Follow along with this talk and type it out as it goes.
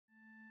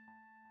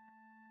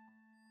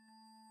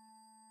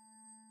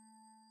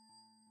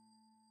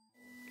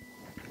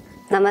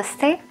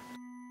Namaste.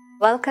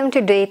 Welcome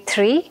to day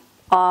 3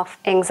 of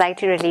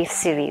Anxiety Relief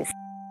series.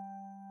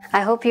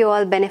 I hope you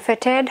all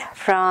benefited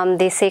from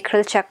the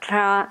sacral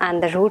chakra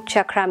and the root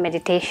chakra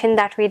meditation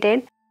that we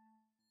did.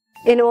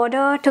 In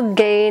order to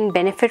gain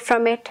benefit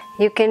from it,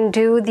 you can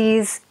do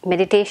these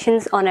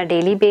meditations on a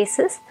daily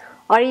basis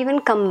or even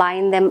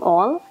combine them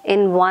all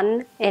in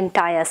one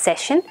entire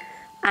session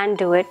and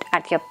do it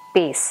at your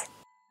pace.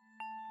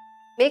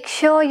 Make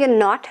sure you're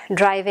not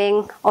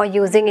driving or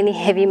using any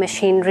heavy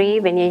machinery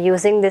when you're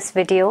using this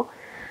video,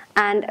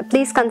 and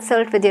please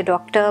consult with your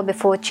doctor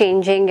before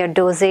changing your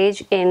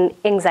dosage in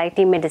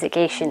anxiety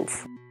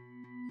medications.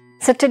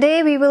 So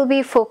today we will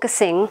be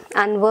focusing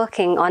and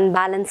working on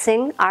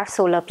balancing our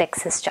solar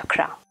plexus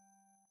chakra.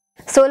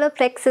 Solar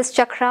plexus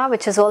chakra,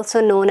 which is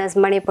also known as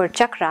Manipur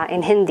chakra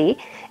in Hindi,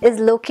 is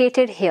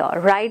located here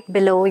right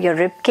below your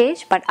rib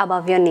cage but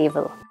above your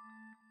navel.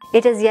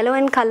 It is yellow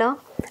in color,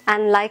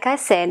 and like I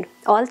said,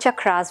 all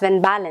chakras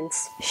when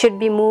balanced should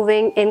be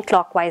moving in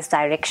clockwise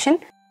direction,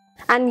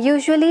 and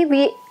usually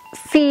we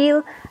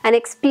feel and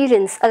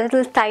experience a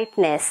little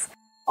tightness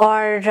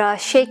or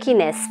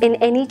shakiness in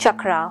any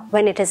chakra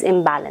when it is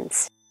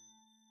imbalanced.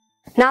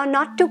 Now,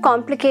 not too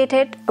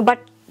complicated, but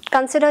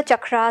consider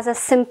chakras as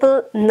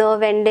simple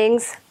nerve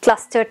endings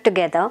clustered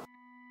together.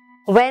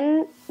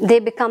 When they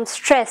become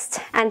stressed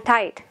and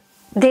tight,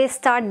 they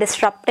start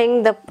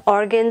disrupting the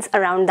organs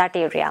around that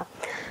area.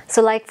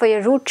 So like for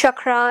your root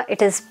chakra,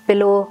 it is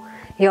below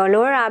your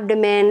lower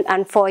abdomen,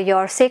 and for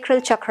your sacral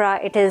chakra,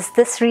 it is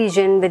this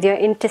region with your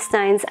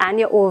intestines and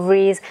your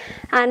ovaries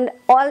and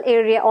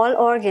all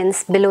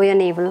organs below your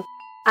navel.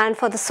 And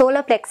for the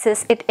solar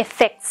plexus, it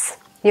affects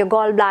your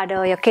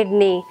gallbladder, your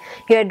kidney,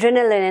 your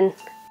adrenaline,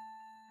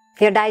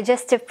 your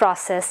digestive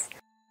process.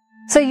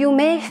 So you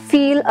may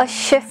feel a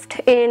shift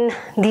in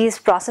these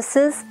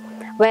processes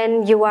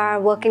when you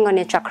are working on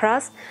your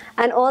chakras,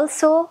 and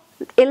also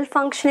ill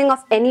functioning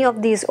of any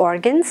of these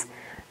organs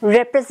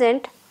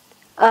represent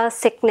a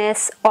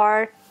sickness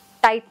or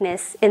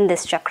tightness in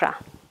this chakra.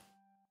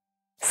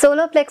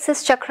 Solar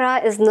plexus chakra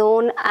is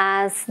known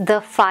as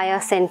the fire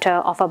center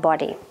of a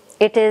body.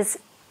 It is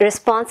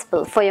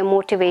responsible for your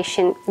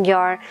motivation,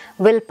 your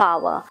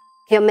willpower,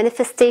 your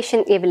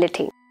manifestation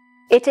ability.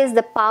 It is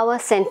the power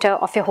center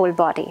of your whole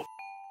body.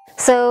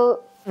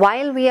 So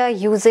while we are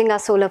using our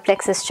solar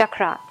plexus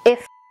chakra,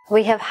 if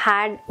we have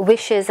had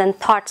wishes and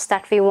thoughts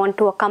that we want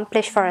to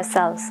accomplish for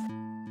ourselves,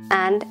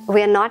 and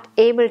we are not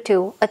able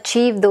to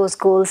achieve those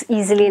goals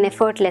easily and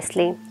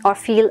effortlessly, or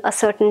feel a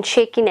certain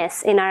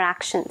shakiness in our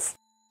actions,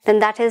 then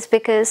that is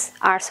because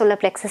our solar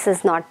plexus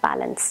is not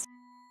balanced.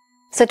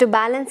 So to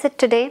balance it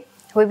today,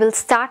 we will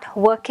start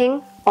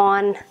working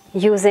on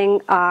using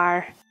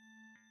our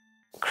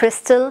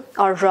crystal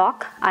or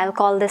rock. I'll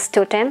call this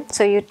totem.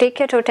 So you take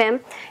your totem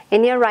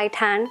in your right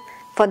hand,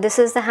 for this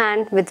is the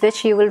hand with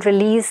which you will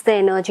release the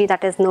energy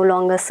that is no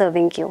longer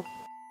serving you.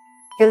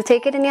 You'll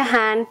take it in your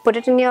hand, put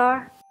it in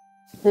your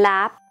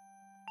lap,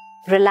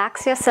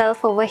 relax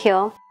yourself over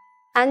here,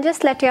 and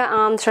just let your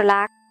arms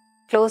relax.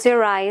 Close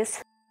your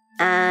eyes,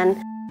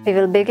 and we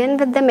will begin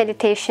with the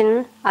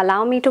meditation.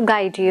 Allow me to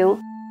guide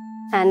you,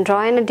 and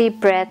draw in a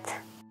deep breath.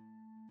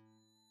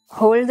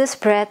 Hold this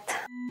breath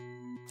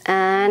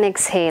and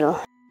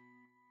exhale.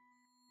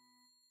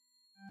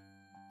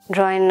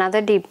 Draw in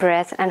another deep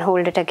breath and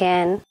hold it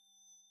again.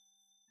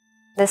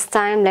 This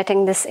time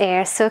letting this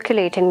air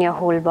circulate in your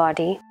whole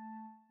body.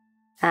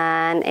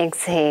 And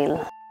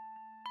exhale.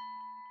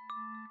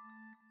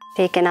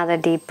 Take another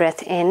deep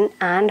breath in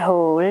and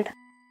hold.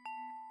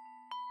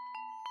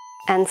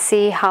 And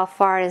see how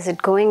far is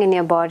it going in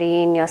your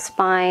body, in your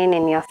spine,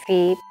 in your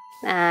feet.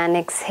 And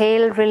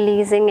exhale,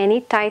 releasing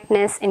any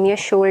tightness in your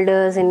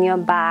shoulders, in your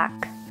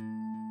back.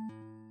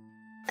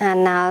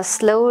 And now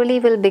slowly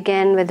we'll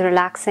begin with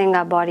relaxing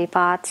our body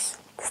parts,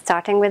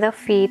 starting with our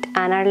feet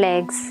and our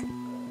legs.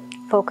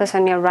 Focus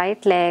on your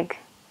right leg,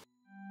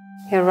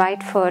 your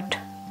right foot,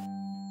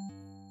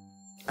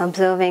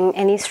 observing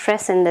any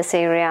stress in this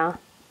area.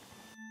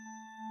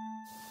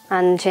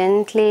 And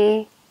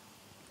gently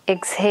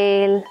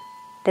exhale,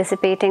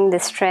 dissipating the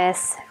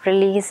stress,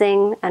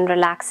 releasing and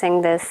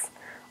relaxing this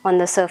on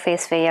the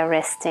surface where you're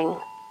resting.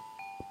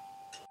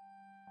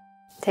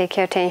 Take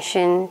your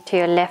attention to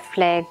your left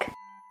leg,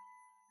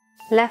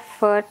 left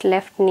foot,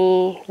 left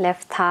knee,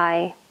 left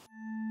thigh,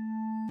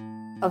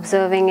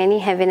 observing any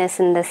heaviness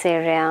in this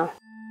area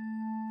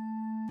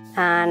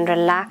and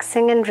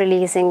relaxing and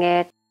releasing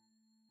it.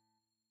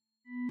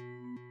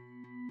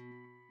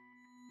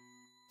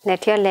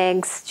 Let your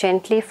legs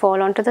gently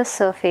fall onto the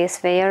surface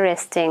where you're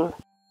resting,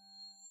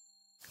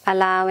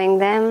 allowing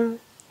them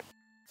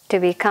to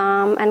be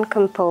calm and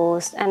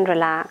composed and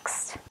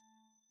relaxed.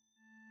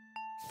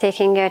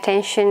 Taking your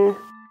attention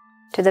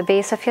to the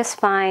base of your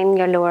spine,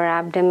 your lower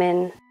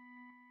abdomen.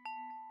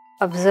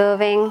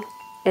 Observing,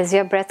 is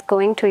your breath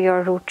going to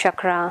your root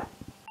chakra?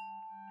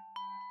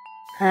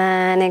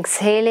 And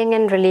exhaling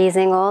and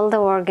releasing all the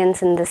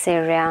organs in this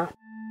area.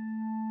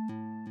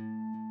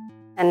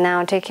 And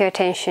now take your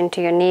attention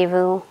to your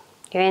navel,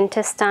 your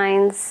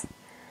intestines,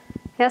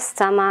 your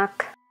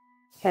stomach,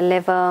 your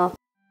liver,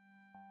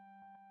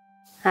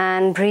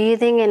 and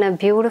breathing in a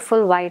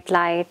beautiful white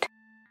light,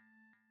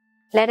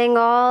 letting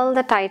all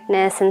the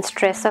tightness and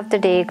stress of the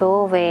day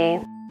go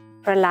away.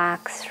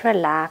 Relax,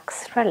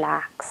 relax,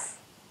 relax.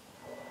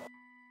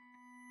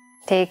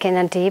 Take in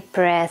a deep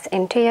breath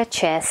into your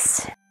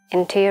chest,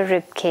 into your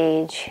rib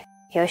cage,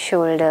 your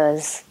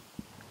shoulders.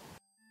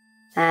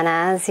 And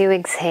as you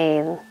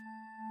exhale,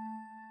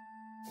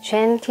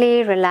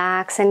 gently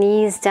relax and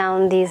ease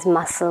down these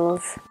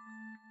muscles,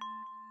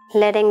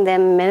 letting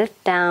them melt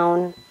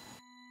down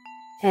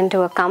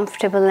into a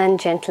comfortable and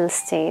gentle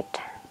state.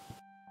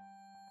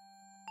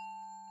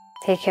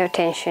 Take your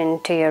attention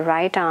to your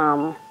right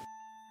arm,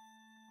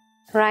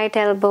 right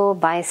elbow,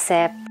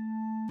 bicep,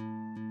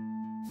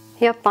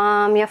 your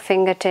palm, your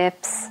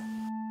fingertips,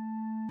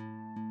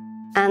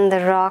 and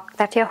the rock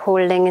that you're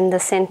holding in the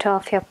center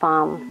of your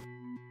palm.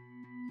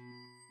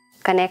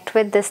 Connect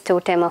with this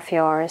totem of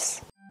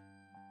yours.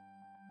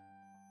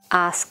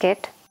 Ask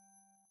it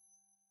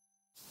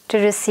to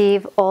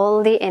receive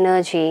all the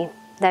energy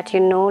that you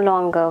no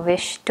longer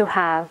wish to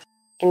have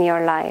in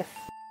your life.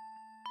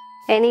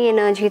 Any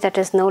energy that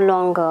is no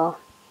longer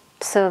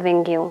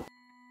serving you.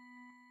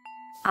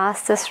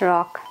 Ask this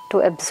rock to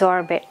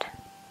absorb it,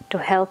 to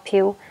help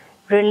you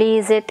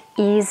release it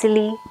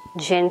easily,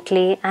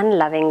 gently, and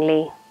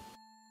lovingly.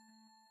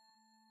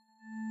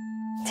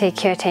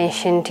 Take your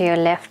attention to your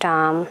left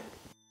arm,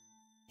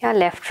 your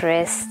left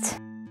wrist,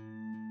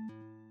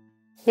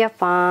 your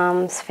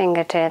palms,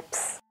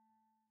 fingertips.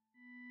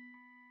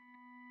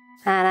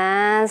 And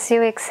as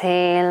you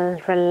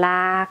exhale,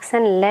 relax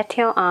and let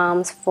your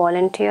arms fall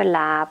into your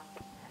lap,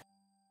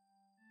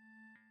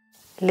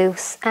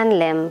 loose and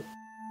limp.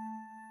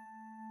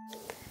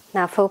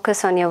 Now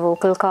focus on your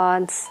vocal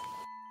cords,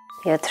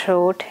 your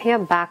throat, your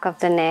back of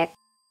the neck.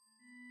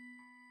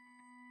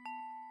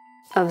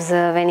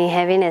 Observe any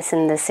heaviness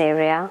in this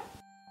area.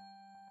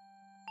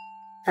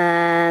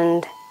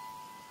 And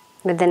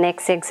with the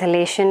next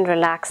exhalation,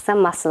 relax the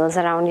muscles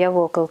around your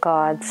vocal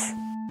cords.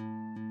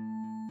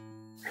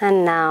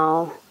 And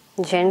now,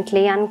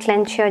 gently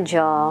unclench your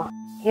jaw,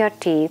 your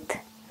teeth.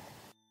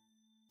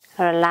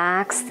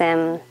 Relax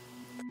them.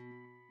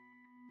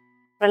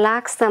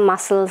 Relax the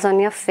muscles on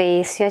your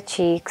face, your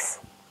cheeks,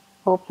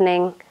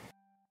 opening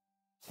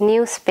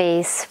new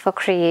space for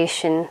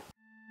creation.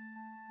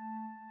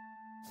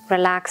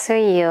 Relax your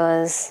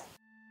ears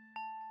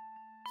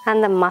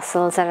and the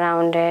muscles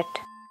around it.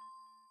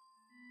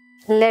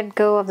 Let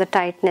go of the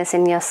tightness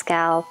in your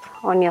scalp,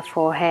 on your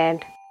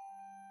forehead.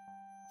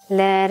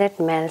 Let it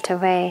melt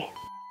away.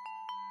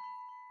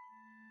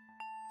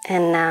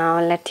 And now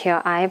let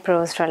your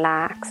eyebrows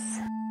relax.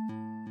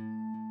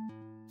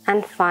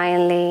 And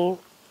finally,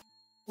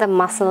 the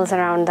muscles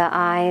around the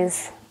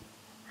eyes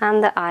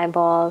and the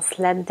eyeballs,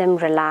 let them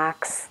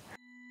relax.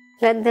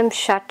 Let them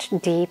shut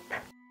deep.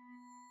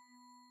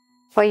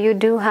 For you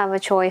do have a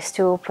choice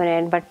to open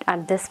it, but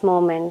at this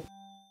moment,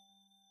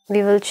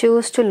 we will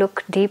choose to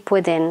look deep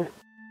within.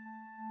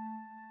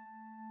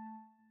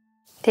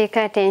 Take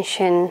our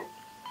attention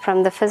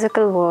from the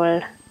physical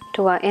world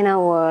to our inner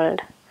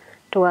world,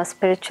 to our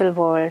spiritual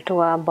world, to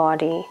our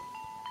body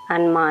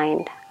and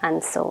mind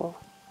and soul.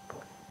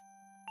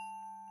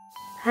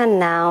 And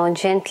now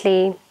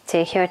gently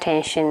take your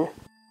attention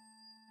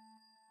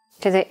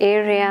to the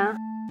area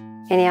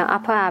in your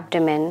upper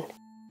abdomen,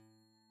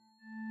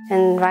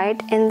 and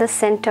right in the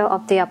center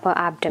of the upper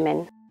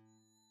abdomen,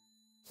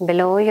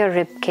 below your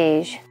rib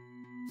cage.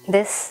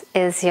 This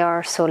is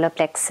your solar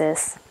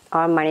plexus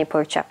or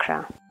Manipur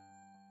chakra.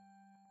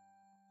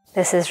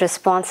 This is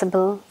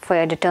responsible for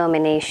your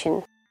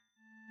determination,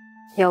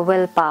 your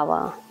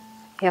willpower,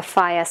 your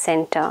fire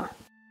center.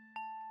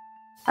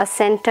 A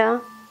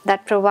center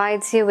that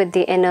provides you with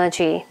the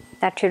energy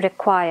that you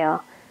require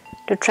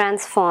to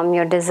transform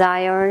your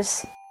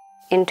desires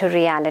into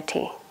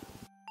reality.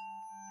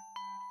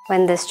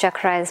 When this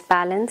chakra is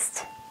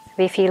balanced,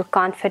 we feel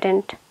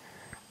confident,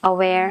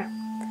 aware,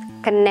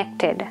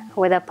 connected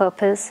with a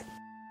purpose,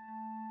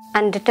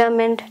 and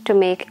determined to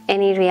make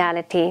any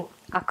reality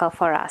occur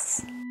for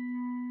us.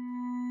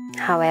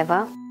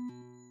 However,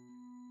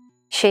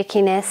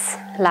 shakiness,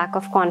 lack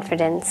of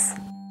confidence,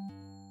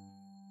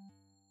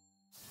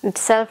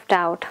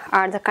 self-doubt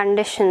are the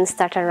conditions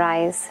that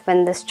arise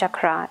when this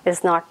chakra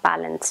is not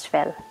balanced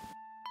well.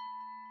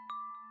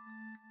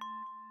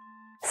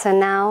 So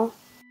now,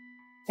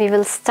 we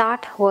will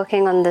start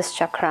working on this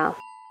chakra.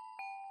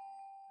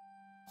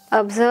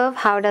 Observe,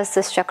 how does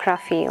this chakra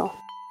feel?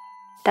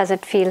 Does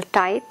it feel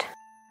tight?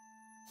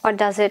 Or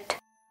does it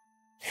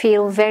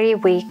feel very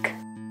weak?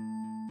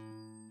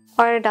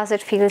 Or does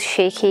it feel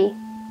shaky?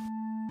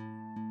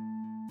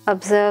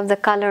 Observe the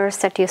colors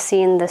that you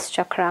see in this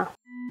chakra.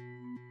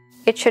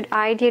 It should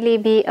ideally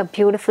be a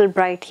beautiful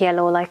bright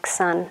yellow like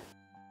sun.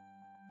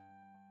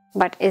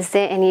 But is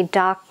there any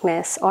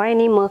darkness or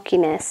any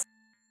murkiness,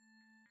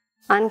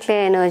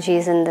 unclear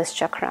energies in this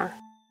chakra?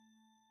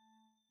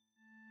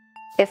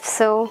 If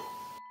so,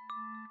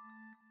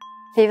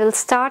 we will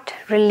start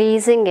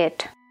releasing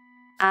it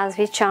as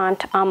we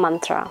chant our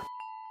mantra,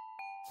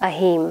 a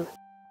hymn.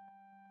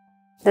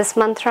 This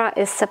mantra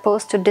is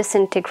supposed to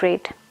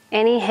disintegrate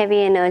any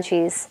heavy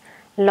energies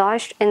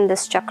lodged in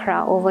this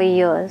chakra over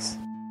years.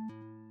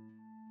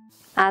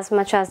 As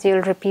much as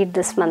you'll repeat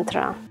this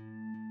mantra,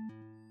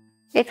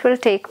 it will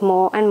take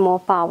more and more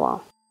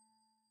power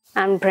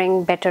and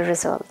bring better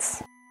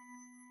results.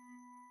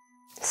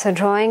 So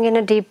drawing in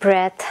a deep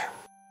breath,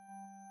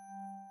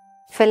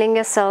 filling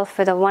yourself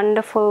with a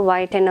wonderful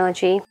white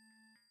energy,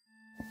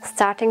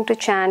 starting to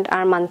chant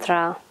our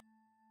mantra,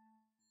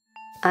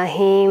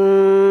 Ahim,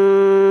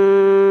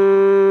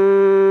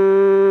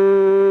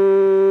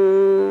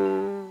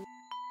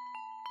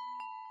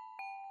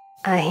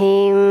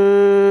 Ahim,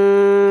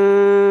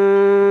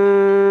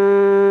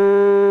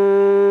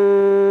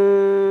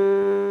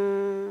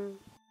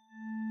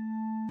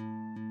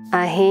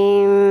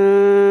 Ahim,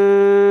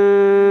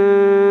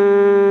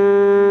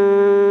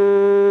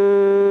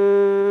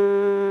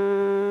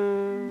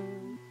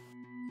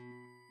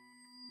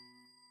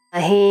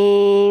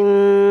 Ahim,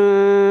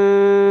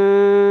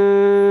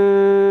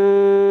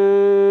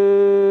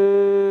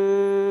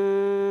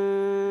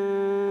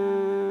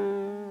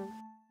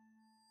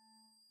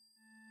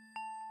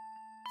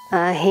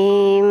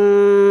 Ahim,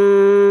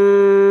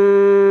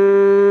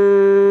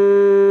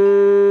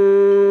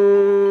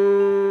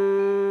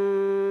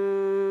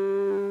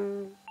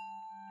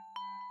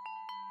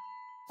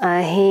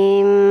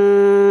 Ahim,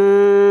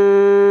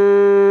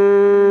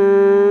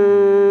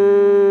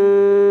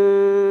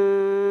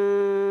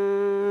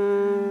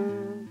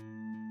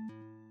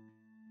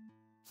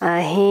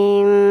 Ahim,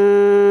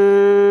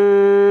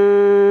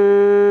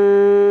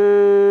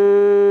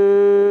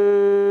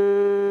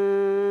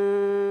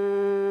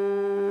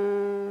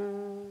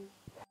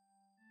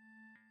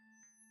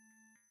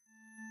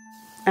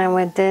 and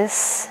with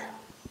this,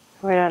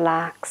 we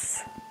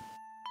relax.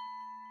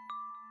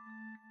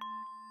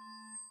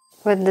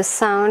 With the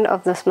sound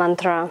of this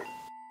mantra,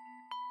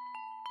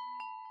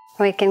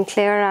 we can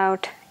clear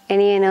out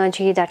any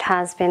energy that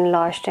has been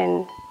lodged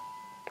in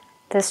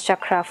this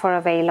chakra for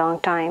a very long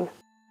time.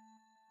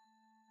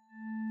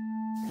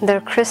 The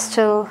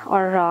crystal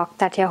or rock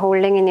that you're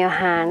holding in your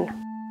hand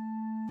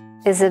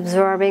is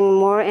absorbing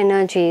more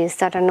energies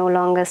that are no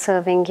longer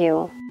serving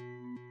you.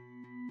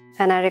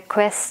 And I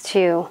request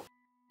you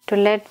to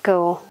let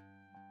go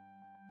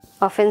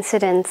of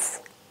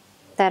incidents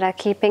that are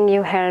keeping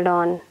you held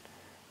on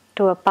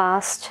to a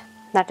past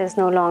that is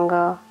no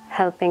longer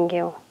helping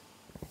you.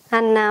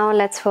 And now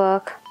let's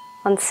work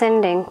on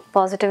sending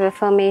positive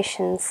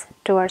affirmations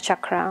to our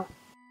chakra.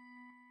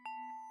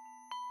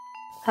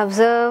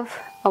 Observe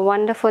a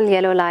wonderful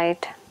yellow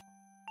light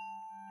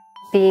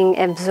being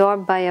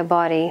absorbed by your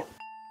body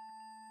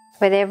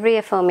with every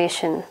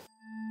affirmation,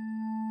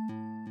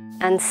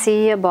 and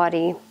see your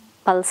body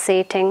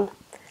pulsating,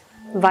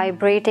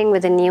 vibrating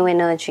with a new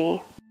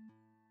energy.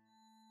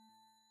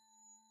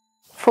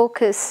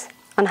 Focus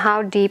on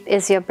how deep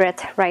is your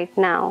breath right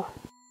now.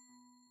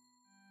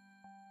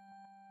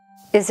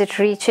 Is it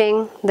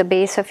reaching the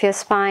base of your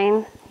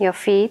spine, your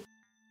feet?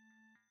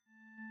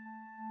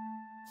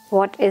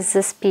 What is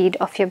the speed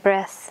of your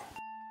breath?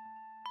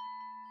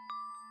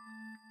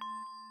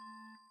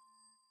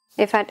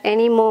 If at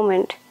any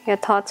moment your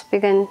thoughts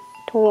begin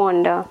to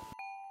wander,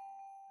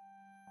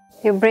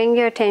 you bring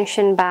your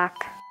attention back,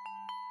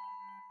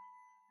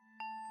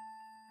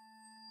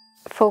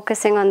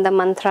 focusing on the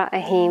mantra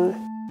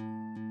Ahim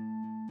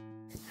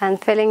and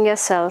filling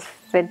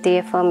yourself with the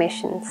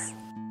affirmations.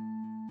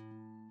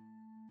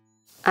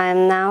 I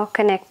am now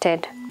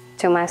connected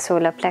to my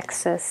solar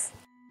plexus.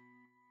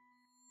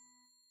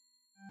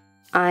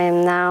 I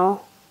am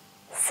now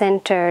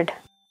centered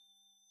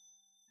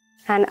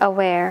and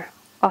aware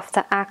of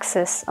the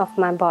axis of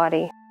my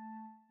body.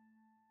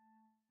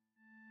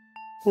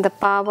 The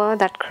power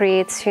that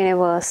creates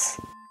universe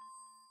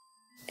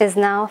is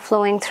now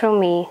flowing through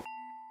me,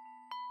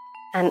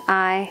 and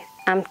I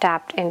am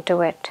tapped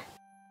into it.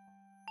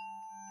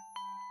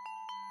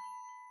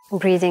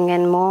 Breathing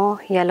in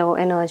more yellow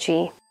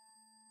energy.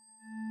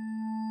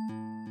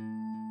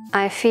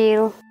 I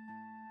feel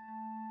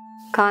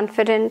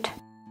confident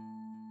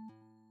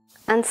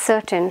and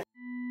certain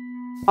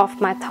of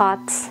my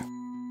thoughts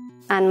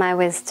and my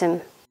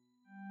wisdom.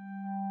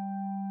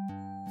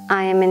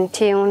 I am in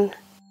tune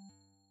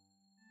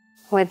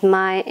with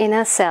my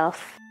inner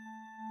self,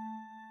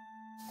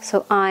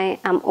 so I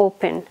am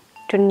open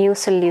to new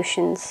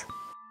solutions,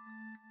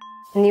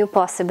 new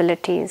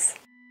possibilities.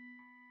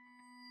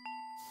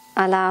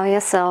 Allow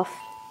yourself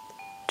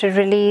to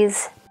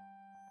release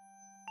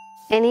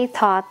any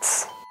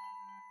thoughts,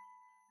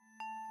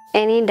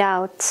 any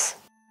doubts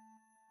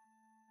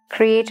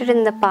created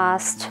in the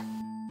past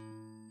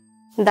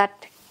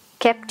that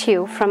kept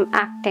you from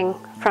acting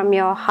from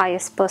your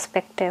highest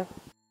perspective.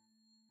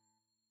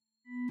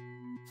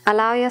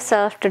 Allow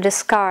yourself to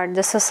discard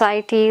the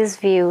society's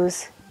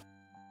views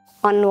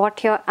on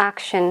what your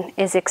action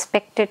is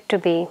expected to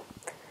be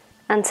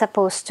and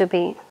supposed to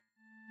be.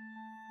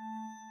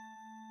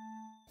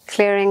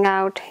 Clearing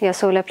out your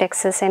solar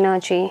plexus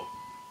energy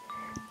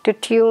to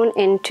tune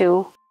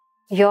into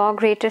your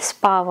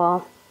greatest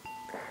power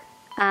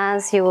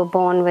as you were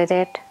born with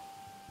it.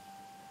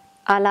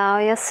 Allow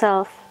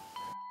yourself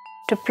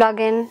to plug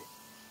in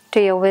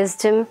to your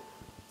wisdom,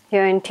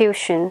 your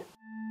intuition,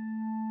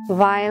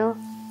 while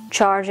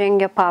charging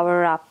your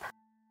power up.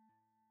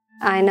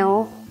 I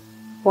know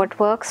what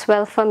works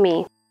well for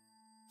me,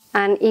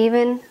 and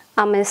even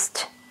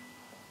amidst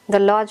the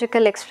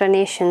logical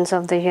explanations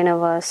of the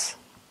universe,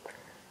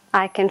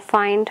 I can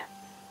find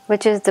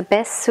which is the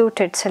best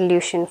suited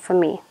solution for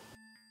me.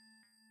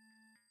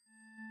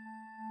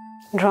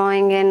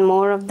 Drawing in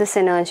more of this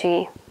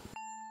energy,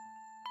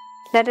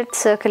 let it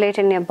circulate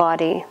in your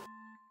body.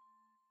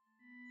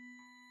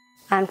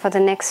 And for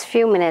the next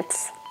few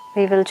minutes,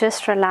 we will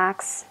just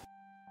relax,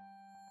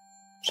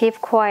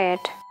 keep quiet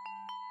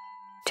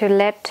to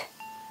let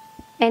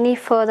any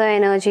further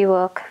energy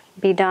work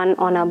be done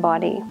on our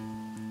body.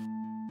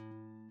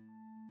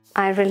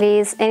 I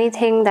release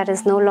anything that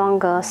is no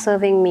longer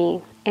serving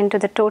me into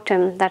the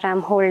totem that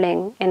I'm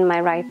holding in my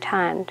right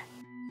hand.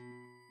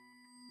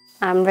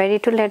 I'm ready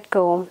to let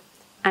go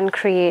and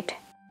create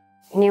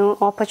new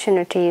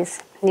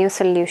opportunities, new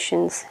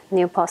solutions,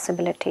 new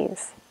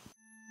possibilities.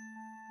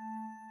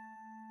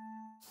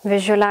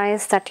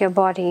 Visualize that your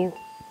body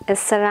is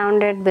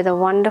surrounded with a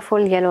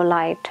wonderful yellow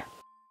light,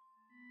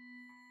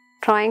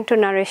 trying to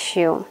nourish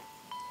you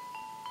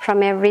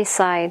from every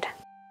side,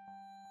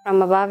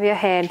 from above your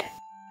head,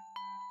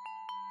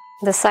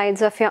 the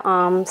sides of your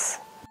arms,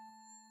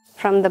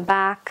 from the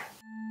back,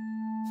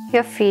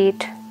 your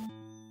feet,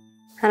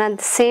 and at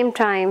the same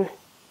time,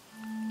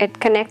 it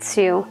connects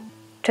you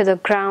to the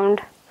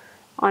ground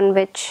on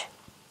which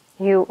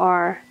you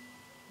are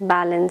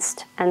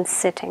balanced and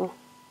sitting.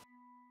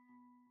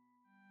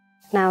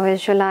 Now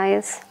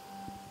visualize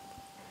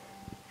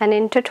an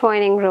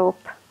intertwining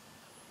rope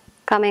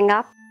coming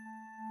up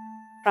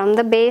from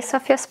the base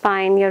of your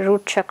spine, your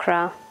root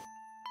chakra,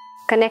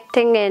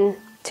 connecting in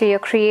to your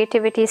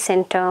creativity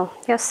center,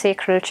 your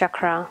sacral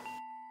chakra,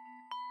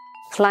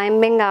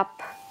 climbing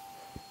up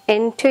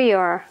into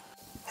your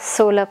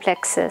solar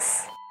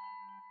plexus,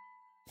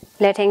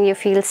 letting you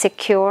feel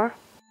secure,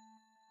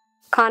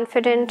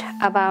 confident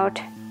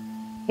about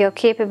your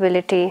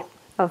capability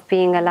of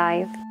being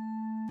alive,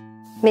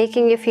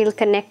 making you feel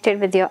connected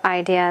with your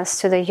ideas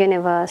to the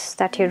universe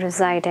that you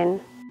reside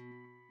in,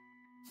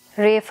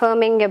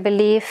 reaffirming your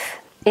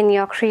belief in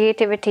your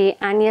creativity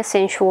and your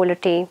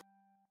sensuality,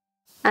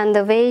 and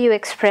the way you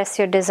express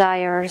your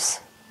desires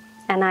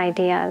and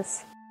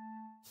ideas.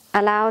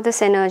 Allow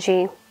this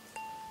energy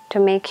to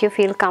make you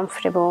feel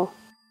comfortable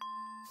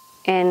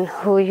in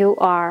who you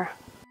are,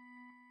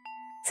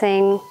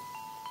 saying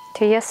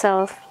to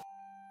yourself,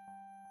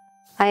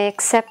 I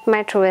accept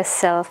my truest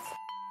self.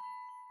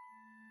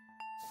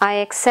 I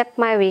accept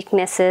my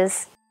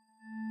weaknesses.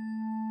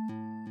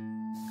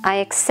 I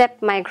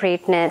accept my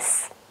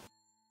greatness.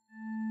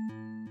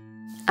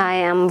 I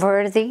am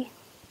worthy.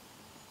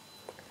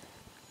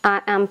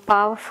 I am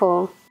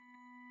powerful.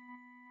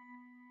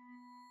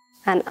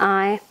 And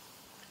I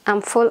am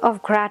full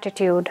of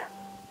gratitude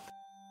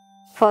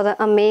for the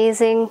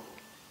amazing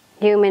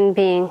human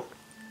being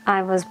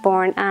I was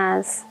born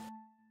as.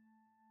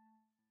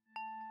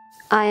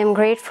 I am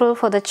grateful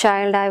for the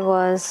child I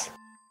was,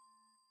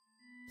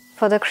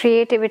 for the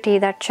creativity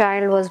that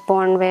child was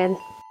born with.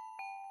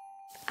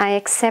 I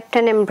accept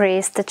and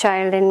embrace the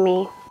child in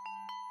me.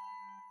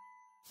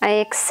 I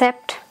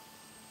accept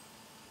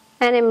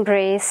and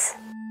embrace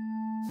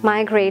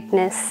my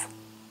greatness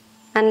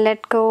and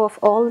let go of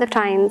all the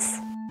times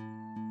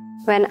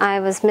when I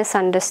was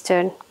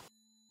misunderstood.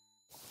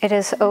 It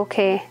is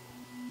okay,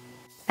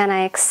 and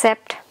I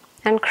accept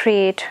and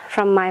create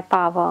from my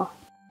power.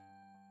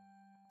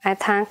 I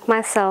thank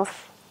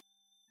myself,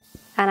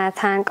 and I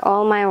thank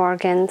all my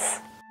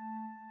organs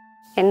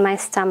in my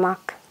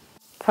stomach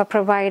for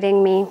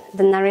providing me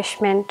the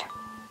nourishment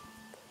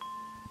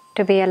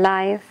to be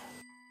alive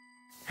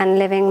and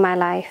living my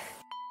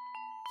life.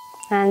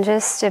 And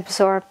just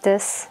absorb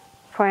this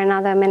for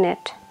another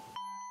minute.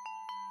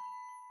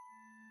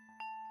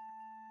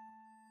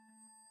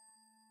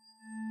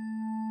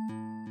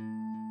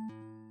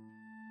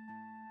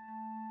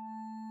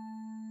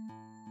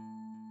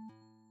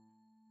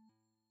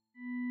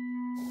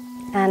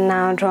 And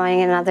now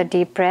drawing another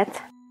deep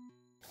breath,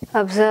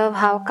 observe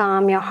how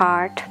calm your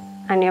heart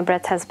and your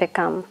breath has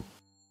become.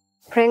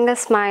 Bring a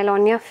smile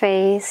on your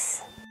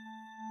face.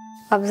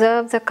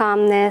 Observe the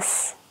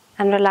calmness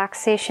and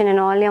relaxation in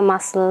all your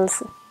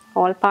muscles,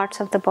 all parts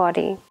of the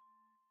body.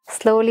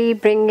 Slowly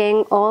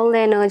bringing all the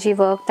energy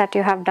work that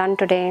you have done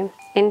today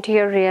into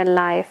your real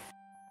life,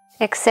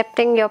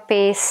 accepting your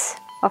pace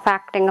of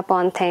acting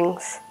upon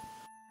things.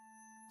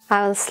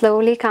 I will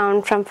slowly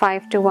count from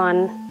 5 to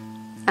 1.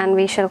 And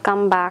we shall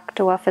come back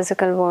to our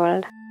physical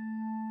world.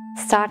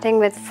 Starting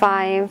with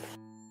 5,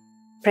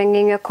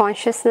 bringing your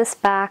consciousness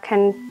back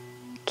and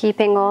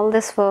keeping all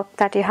this work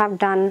that you have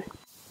done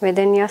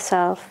within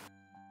yourself.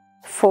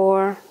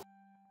 4,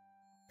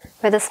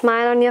 with a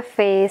smile on your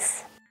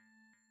face,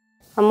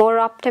 a more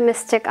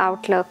optimistic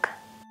outlook,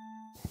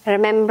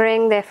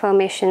 remembering the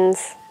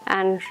affirmations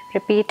and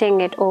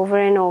repeating it over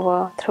and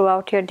over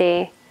throughout your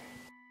day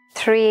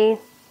 3.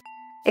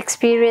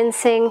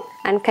 Experiencing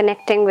and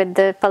connecting with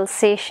the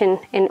pulsation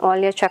in all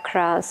your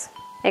chakras,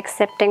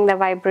 accepting the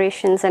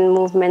vibrations and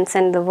movements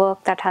and the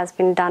work that has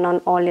been done on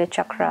all your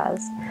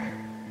chakras.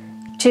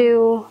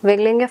 2.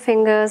 Wiggling your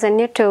fingers and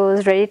your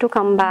toes, ready to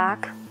come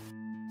back.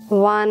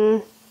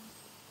 1.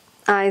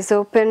 Eyes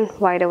open,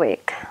 wide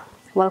awake.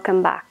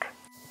 Welcome back.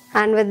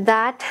 And with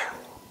that,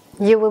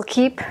 you will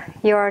keep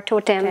your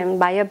totem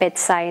by your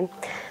bedside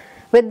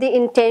with the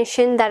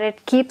intention that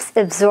it keeps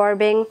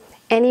absorbing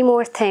any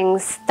more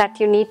things that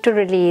you need to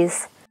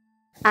release.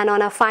 And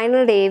on our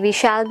final day, we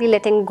shall be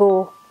letting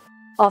go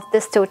of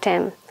this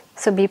totem.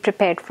 So be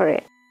prepared for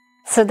it.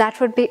 So that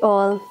would be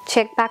all.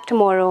 Check back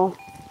tomorrow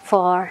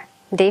for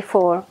day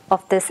 4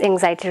 of this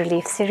anxiety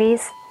relief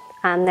series.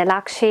 I'm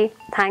Neelakshi.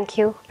 Thank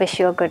you. Wish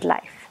you a good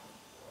life.